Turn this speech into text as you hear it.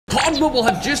COD Mobile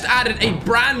have just added a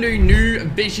brand new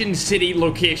Vision City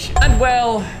location. And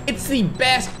well, it's the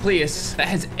best place that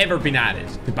has ever been added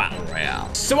to Battle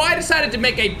Royale. So I decided to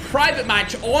make a private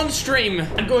match on stream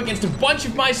and go against a bunch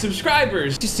of my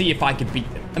subscribers to see if I could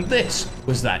beat them. And this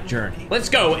was that journey. Let's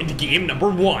go into game number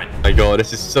 1. Oh my god,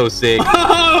 this is so sick.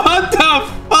 Oh, what the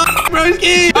fuck,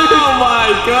 broski? Oh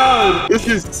my god. This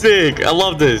is sick. I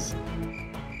love this.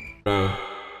 Bro.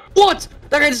 What?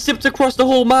 That guy just zipped across the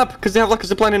whole map because they have like a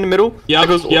zipline in the middle. Yep,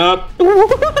 yep.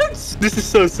 What? This is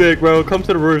so sick, bro. Come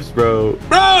to the roofs, bro.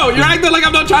 Bro, you're acting like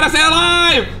I'm not trying to stay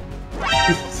alive.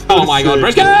 So Oh my god,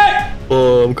 sick. broski!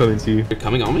 Oh, I'm coming to you. You're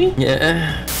coming on me?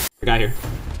 Yeah. The guy here.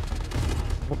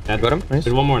 Dead. Got him. Nice.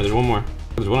 There's one more. There's one more.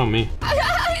 There's one on me.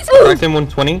 Cracked him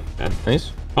 120. Dead.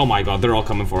 Nice. Oh my god, they're all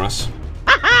coming for us.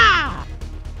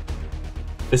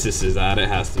 This is Cizad. It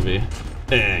has to be.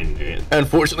 Dang it.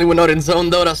 Unfortunately, we're not in zone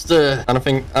though. That's the. I don't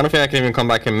think I can even come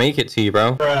back and make it to you,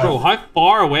 bro. Bro, how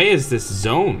far away is this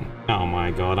zone? Oh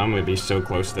my god, I'm gonna be so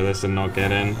close to this and not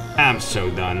get in. I'm so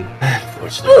done.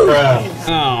 Unfortunately.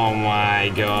 Oh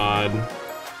my god.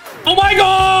 Oh my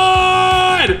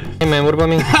god! Hey man, what about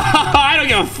me? I don't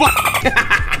give a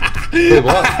fuck. Wait,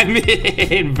 what? I'm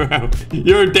in, bro.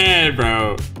 You're dead,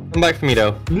 bro. Come back for me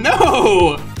though.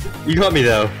 No! You got me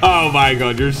though. Oh my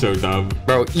god, you're so dumb.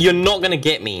 Bro, you're not gonna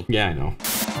get me. Yeah, I know.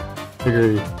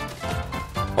 Agree.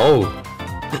 Oh.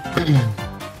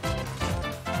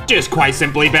 Just quite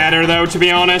simply better, though, to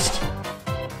be honest.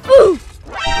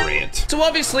 Great. So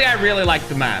obviously I really like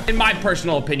the map. In my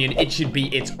personal opinion, it should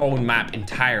be its own map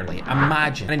entirely.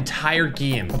 Imagine an entire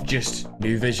game of just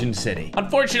New Vision City.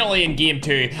 Unfortunately, in game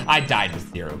 2, I died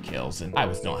with 0 kills and I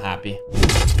was not happy.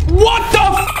 What the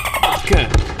fuck?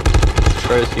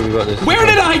 Broski, we got this. Where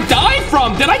did I die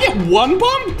from? Did I get one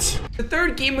bumped? The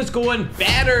third game was going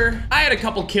better. I had a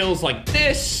couple kills like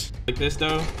this. Like this,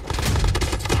 though.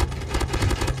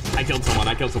 I killed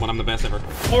someone. I'm the best ever.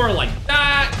 Or like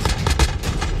that.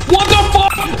 What the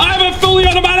fuck? I have a fully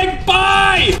automatic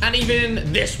buy! And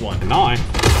even this one. No.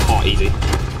 Oh, easy.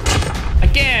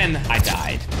 Again, I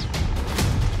died.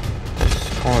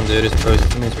 Come on, dude. This bro's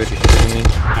teammate's ready to shoot me.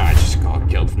 I just got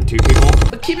killed from 2 people.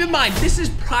 But keep in mind, this is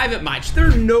private match. There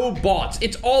are no bots.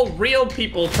 It's all real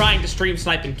people trying to stream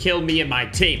snipe and kill me and my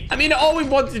team. I mean, all we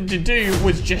wanted to do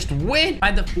was just win.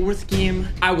 By the 4th game,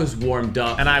 I was warmed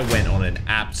up and I went on an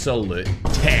absolute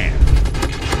tear.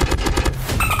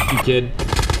 You kid.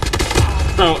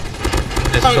 Bro,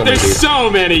 there's so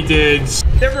many dudes.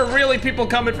 There were really people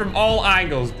coming from all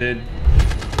angles, dude.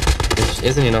 This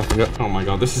isn't enough. Oh my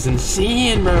god, this is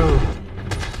insane, bro.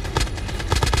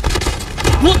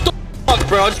 What the fuck,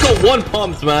 bro? I just got 1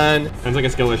 pumped, man. Sounds like a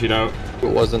skill issue, though. It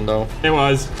wasn't, though. It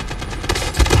was.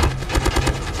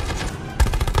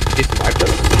 He survived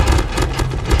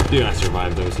those. Dude, I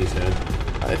survived those, he said.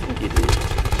 I think he did.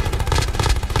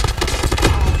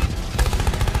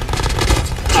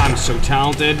 I'm so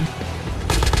talented.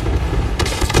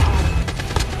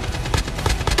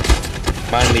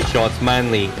 Manly shots,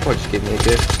 manly. Oh, just give me a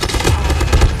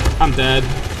gift. I'm dead,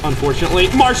 unfortunately.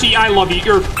 Marcy, I love you.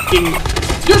 You're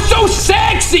so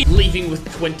sexy! Leaving with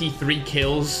 23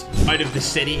 kills out of the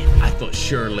city, I thought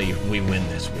surely we win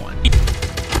this one.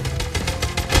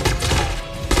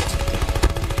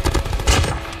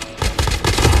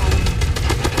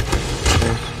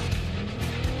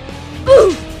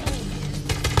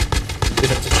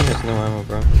 No ammo,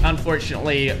 bro.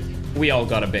 Unfortunately, we all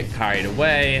got a bit carried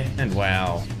away, and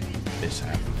well, this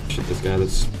happened. Shit, this guy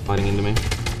that's fighting into me.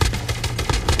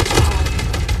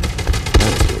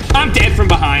 I'm dead from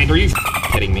behind. Are you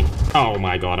kidding me? Oh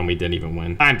my god, and we didn't even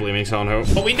win. I'm blaming Son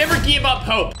Hope. But we never gave up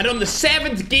hope, and on the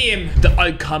 7th game, the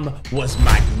outcome was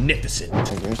magnificent.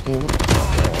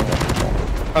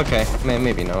 Okay,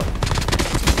 maybe not.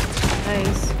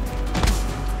 Nice.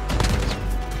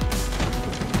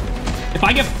 If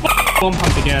I get bomb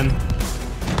pumped again.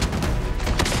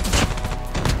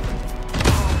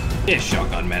 This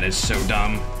shotgun man is so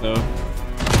dumb. So.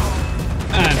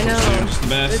 I know. I'm just the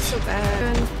best. It's so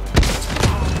bad.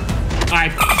 I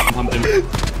pumped him.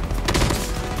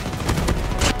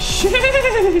 Shit!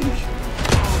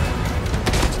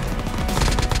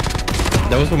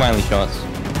 Those were manly shots.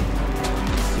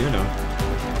 You know.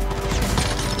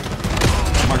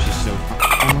 Marcy's so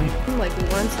friendly. I'm like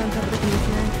once on top of the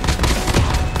commissioner.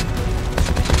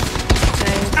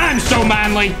 I'm so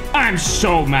manly. I'm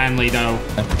so manly, though.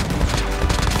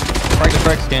 Frag the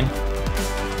frag skin.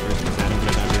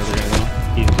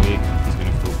 He's weak. He's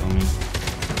gonna focus on me.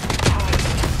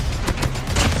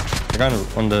 They're kind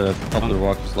of on the top of the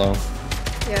rock slow.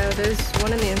 Yeah, there's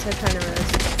one on the inside trying to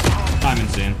res. I'm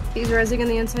insane. He's resing on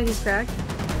the inside, he's cracked.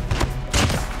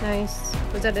 Nice.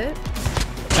 Was that it?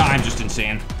 I'm just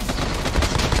insane.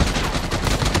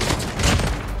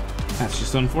 That's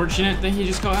just unfortunate that he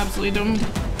just got absolutely domed.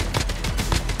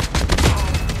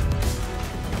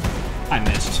 I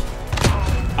missed.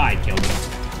 I killed him.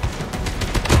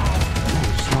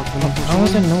 How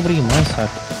is there nobody on my side?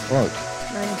 Look.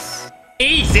 Nice.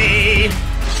 Easy.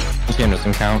 This game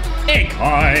doesn't count. It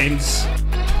counts.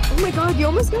 Oh my god, you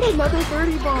almost got another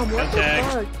 30 bomb. What Okay. the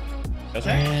fuck?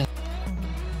 Okay.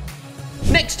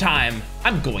 Next time,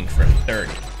 I'm going for a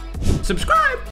 30. Subscribe.